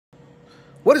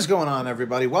What is going on,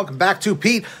 everybody? Welcome back to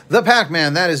Pete the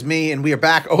Pac-Man. That is me, and we are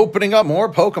back opening up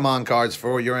more Pokemon cards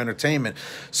for your entertainment.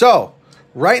 So,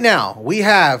 right now, we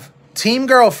have Team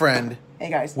Girlfriend. Hey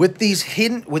guys. With this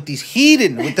Hidden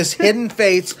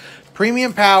Fates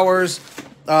Premium Powers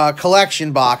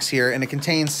collection box here, and it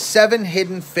contains 7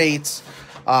 Hidden Fates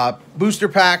booster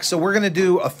packs. So we're going to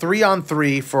do a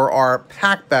 3-on-3 for our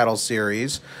pack battle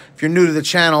series. If you're new to the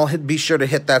channel, be sure to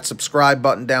hit that subscribe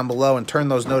button down below and turn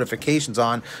those notifications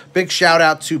on. Big shout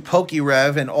out to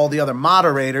PokeRev and all the other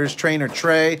moderators, Trainer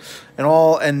Trey and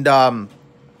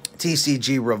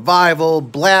TCG Revival,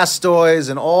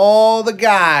 Blastoise, and all the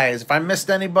guys. If I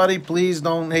missed anybody, please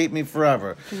don't hate me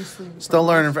forever. Still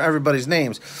learning for everybody's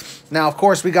names. Now, of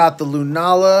course, we got the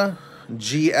Lunala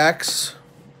GX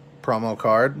promo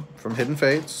card from Hidden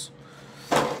Fates.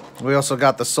 We also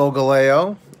got the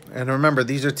Solgaleo. And remember,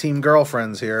 these are Team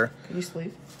Girlfriends here. Can you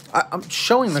sleep? I'm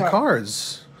showing the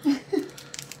cards.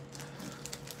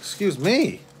 Excuse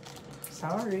me.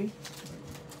 Sorry.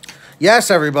 Yes,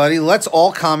 everybody, let's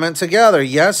all comment together.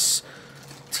 Yes,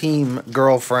 Team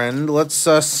Girlfriend. Let's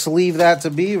sleeve that to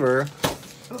Beaver.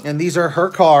 And these are her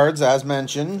cards, as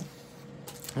mentioned.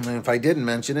 And if I didn't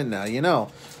mention it, now you know.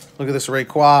 Look at this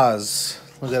Rayquaza.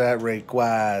 Look at that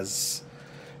Rayquaza.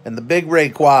 And the big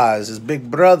Rayquaza is big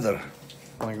brother.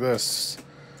 Like this.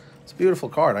 It's a beautiful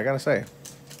card, I gotta say.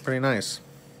 Pretty nice.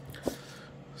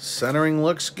 Centering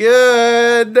looks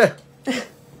good.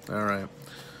 All right.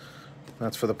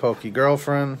 That's for the Pokey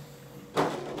Girlfriend.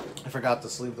 I forgot to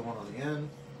sleeve the one on the end.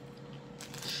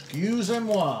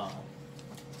 Excusez-moi.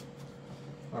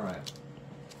 All right.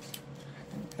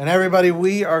 And everybody,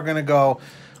 we are going to go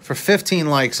for 15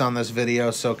 likes on this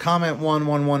video. So comment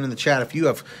 111 in the chat if you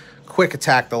have quick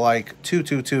attack the like.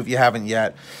 222 if you haven't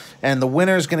yet. And the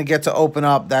winner is going to get to open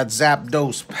up that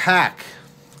Zapdos pack.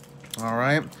 All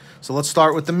right. So let's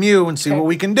start with the Mew and see what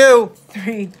we can do.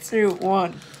 3, 2,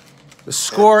 1. The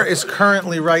score is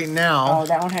currently right now. Oh,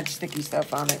 that one had sticky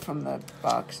stuff on it from the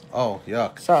box. Oh,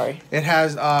 yuck. Sorry. It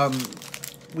has,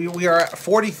 we are at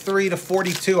 43 to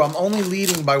 42. I'm only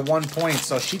leading by 1 point,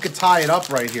 so she could tie it up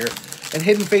right here. And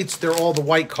Hidden Fates, they're all the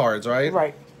white cards, right?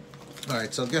 Right. All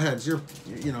right, so go ahead. It's your,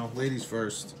 ladies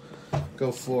first.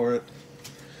 Go for it.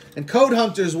 And Code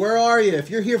Hunters, where are you? If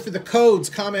you're here for the codes,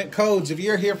 comment codes. If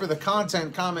you're here for the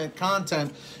content, comment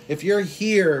content. If you're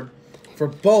here for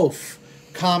both,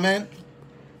 comment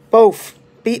both.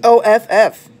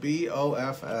 B-O-F-F.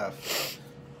 B-O-F-F.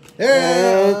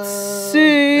 Let's see.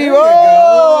 There we Oh,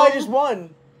 go. I just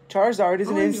won. Charizard is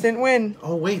an instant win.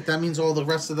 Oh, wait. That means all the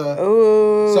rest of the...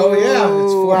 Oh, so, yeah.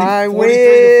 It's 43 to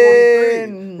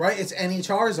 43. Right? It's any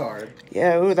Charizard.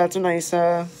 Yeah, ooh, that's a nice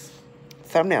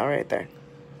thumbnail right there.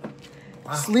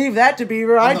 Wow. Sleeve that to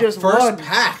Beaver. I just won. First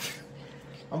pack.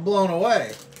 I'm blown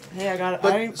away. Hey, I got it.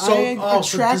 But, I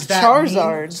attract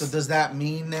Charizards. So does that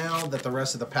mean now that the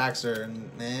rest of the packs are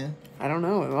eh? I don't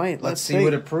know. It might. Let's see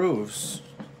what it proves.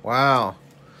 Wow.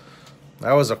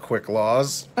 That was a quick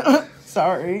loss.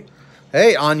 Sorry.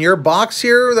 Hey, on your box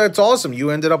here, that's awesome. You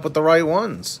ended up with the right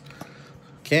ones.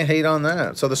 Can't hate on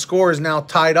that. So the score is now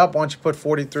tied up. Why don't you put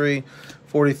 43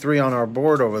 on our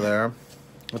board over there.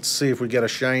 Let's see if we get a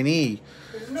shiny.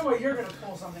 There's no way you're going to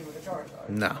pull something with a Charizard.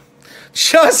 No.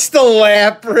 Just the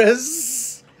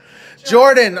Lapras.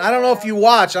 Jordan, I don't know if you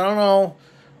watch. I don't know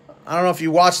if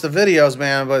you watch the videos,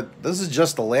 man, but this is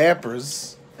just the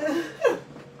Lapras.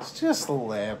 It's just the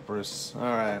Lapras. All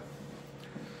right.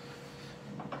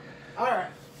 All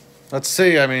right. Let's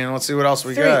see. I mean, let's see what else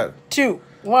we got. 3, 2,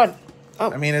 1. Oh.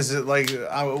 I mean, is it like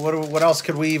what else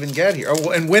could we even get here?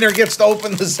 Oh, and winner gets to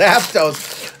open the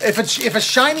Zapdos. If a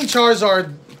shiny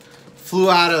Charizard flew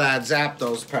out of that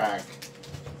Zapdos pack,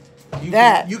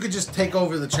 you could just take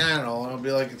over the channel and it'll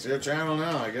be like, it's your channel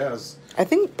now, I guess. I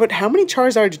think, but how many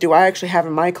Charizards do I actually have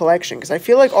in my collection? Because I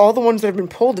feel like all the ones that have been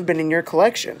pulled have been in your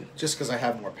collection. Just because I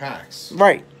have more packs.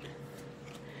 Right.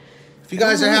 If you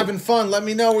guys are having fun, let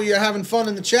me know where you're having fun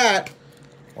in the chat.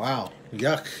 Wow.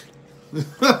 Yuck.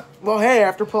 Well, hey,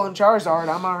 after pulling Charizard,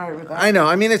 I'm all right with that. I know.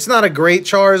 I mean, it's not a great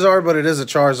Charizard, but it is a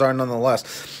Charizard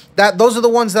nonetheless. Those are the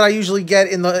ones that I usually get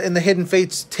in the Hidden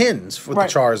Fates tins with the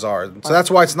Charizard. So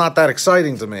that's why it's not that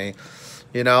exciting to me,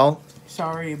 you know?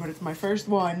 Sorry, but it's my first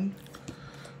one.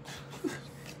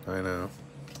 I know.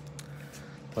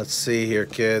 Let's see here,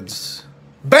 kids.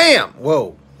 Bam!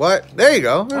 Whoa. What? There you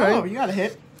go. All right. Oh, you got a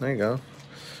hit. There you go.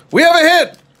 We have a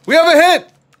hit! We have a hit!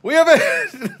 We have a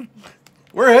hit!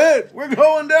 We're hit! We're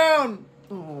going down!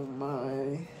 Oh,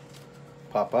 my.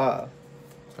 Papa.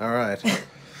 All right.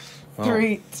 Well,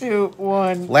 3, 2,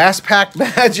 1. Last pack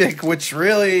magic, which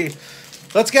really...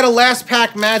 Let's get a last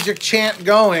pack magic chant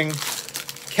going.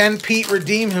 Can Pete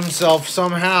redeem himself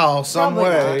somehow, some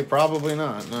Probably way? not. Probably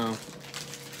not, no.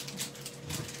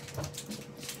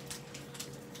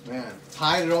 Man,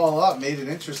 tied it all up, made it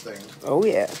interesting. Oh,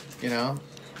 yeah. You know?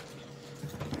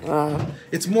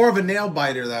 It's more of a nail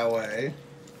biter that way.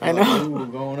 I know. Like, ooh,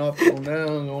 going up, going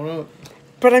down, going up.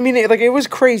 But I mean, it was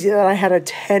crazy that I had a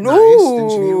 10. Nice. Ooh,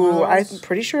 Didn't you need one of I'm those?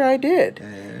 pretty sure I did.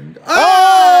 And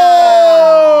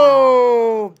Oh!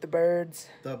 The birds.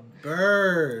 the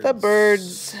birds. The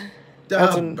birds.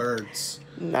 The birds.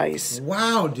 Nice.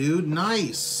 Wow, dude,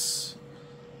 nice.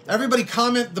 Everybody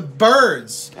comment the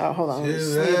birds. Oh, hold on.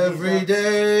 To every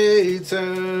day,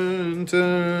 turn,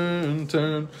 turn,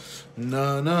 turn.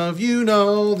 None of you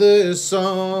know this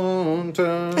song.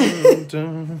 Turn,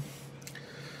 turn.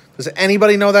 Does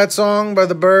anybody know that song by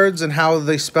the Birds and how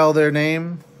they spell their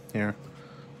name? Here.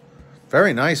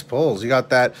 Very nice pulls. You got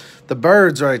that. The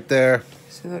Birds right there.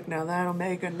 So look, now that'll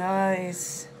make a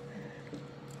nice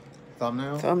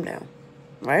Thumbnail? thumbnail.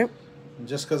 Right? And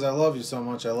just because I love you so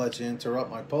much, I let you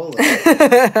interrupt my pull.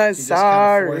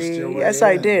 Sorry. Yes,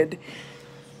 I did.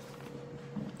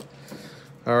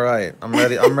 All right, I'm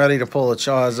ready. I'm ready to pull a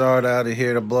Charizard out of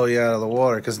here to blow you out of the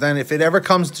water. Because then, if it ever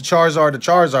comes to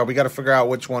Charizard, we got to figure out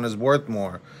which one is worth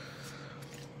more.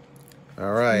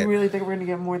 All right. You really think we're gonna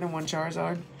get more than one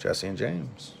Charizard? Jesse and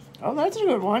James. Oh, that's a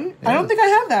good one. Yeah. I don't think I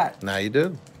have that. Now you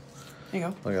do. There you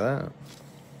go. Look at that.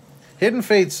 Hidden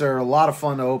Fates are a lot of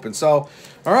fun to open. So,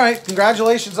 all right,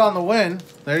 congratulations on the win.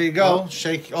 There you go. Oh.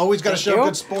 Shake. Always got to Thank show you.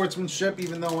 good sportsmanship,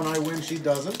 even though when I win, she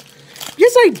doesn't.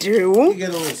 Yes, I You do. get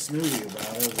a little snooty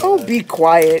about it. Oh, but be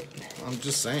quiet. I'm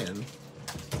just saying.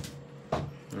 All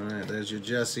right, there's your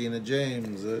Jesse and a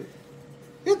James.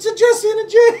 It's a Jesse and a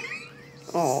James.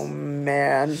 Oh,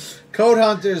 man. Code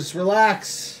Hunters,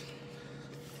 relax.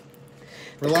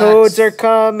 The codes are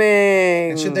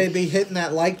coming. And should they be hitting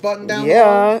that like button down below?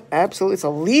 Yeah, absolutely. It's the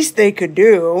least they could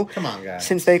do. Come on, guys.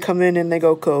 Since they come in and they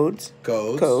go codes.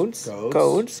 Codes. Codes. Codes.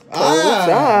 Codes.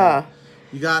 Ah.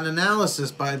 You got an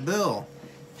analysis by Bill.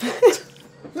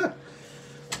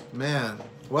 Man.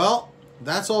 Well,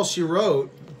 that's all she wrote.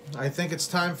 I think it's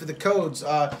time for the codes.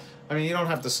 I mean, you don't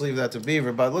have to sleeve that to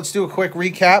Beaver, but let's do a quick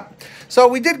recap. So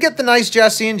we did get the nice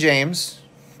Jesse and James.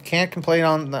 Can't complain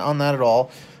on that at all.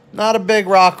 Not a big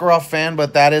Rockruff fan,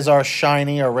 but that is our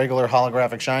shiny, our regular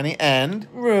holographic shiny. And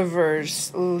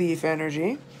Reverse Leaf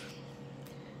Energy.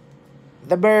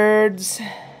 The Birds.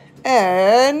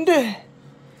 And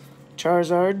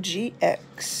Charizard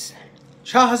GX.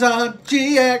 Charizard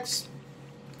GX.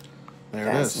 There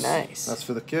That's it is. nice. That's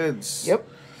for the kids. Yep.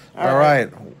 All right.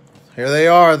 Here they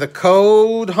are, the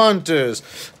Code Hunters.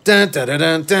 Dun, dun, dun,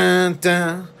 dun, dun,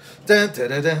 dun. Dun, dun,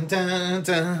 dun, dun, dun,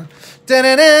 dun. Dun,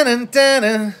 dun, dun, dun, dun,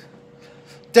 dun.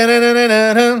 Dun, dun, dun,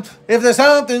 dun, dun. If there's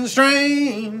something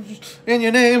strange in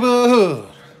your neighborhood,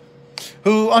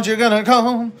 who aren't you gonna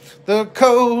call? The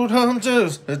Code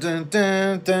Hunters. Dun, dun,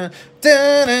 dun, dun,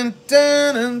 dun,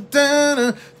 dun, dun,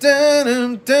 dun,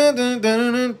 dun, dun, dun,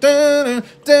 dun, dun,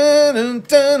 dun,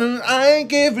 dun. I ain't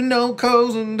giving no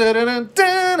codes. Dun, dun, dun,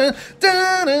 dun,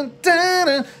 dun,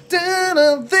 dun,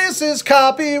 dun. This is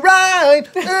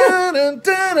copyright. Dun, dun,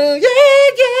 dun, yeah,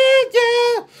 yeah,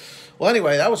 yeah. Well,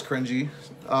 anyway, that was cringy.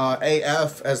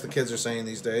 AF, as the kids are saying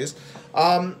these days.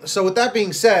 So with that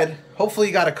being said, hopefully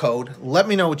you got a code. Let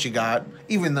me know what you got,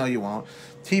 even though you won't.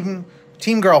 Team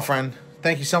Girlfriend,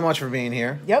 thank you so much for being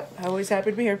here. Yep, always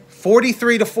happy to be here.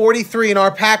 43 to 43 in our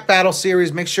pack battle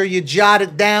series. Make sure you jot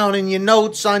it down in your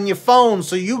notes on your phone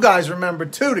so you guys remember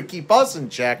too to keep us in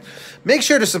check. Make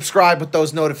sure to subscribe with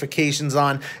those notifications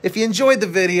on. If you enjoyed the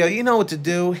video, you know what to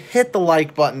do. Hit the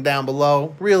like button down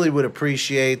below. Really would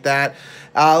appreciate that.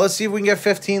 Let's see if we can get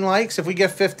 15 likes. If we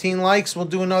get 15 likes, we'll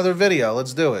do another video.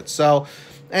 Let's do it. So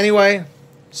anyway,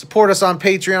 support us on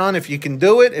Patreon if you can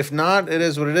do it. If not, it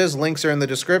is what it is. Links are in the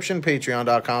description.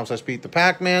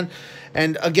 Patreon.com/PeteThePacman.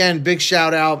 And again, big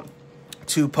shout out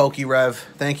to PokeRev.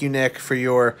 Thank you, Nick, for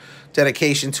your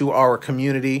dedication to our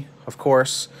community, of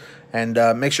course. And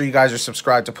make sure you guys are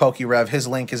subscribed to PokeRev. His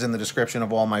link is in the description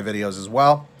of all my videos as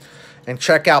well. And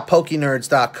check out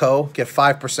PokeNerds.co. Get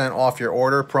 5% off your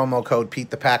order. Promo code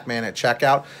PeteThePacman at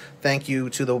checkout. Thank you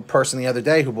to the person the other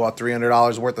day who bought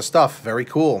 $300 worth of stuff. Very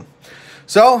cool.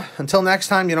 So, until next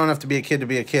time, you don't have to be a kid to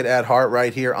be a kid at heart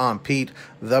right here on Pete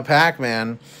the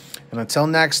Pac-Man. And until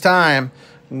next time,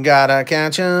 gotta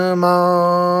catch 'em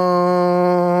all.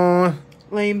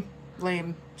 Lame.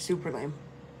 Lame. Super lame.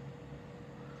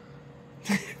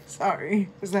 Sorry.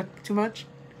 Was that too much?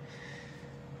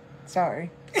 Sorry.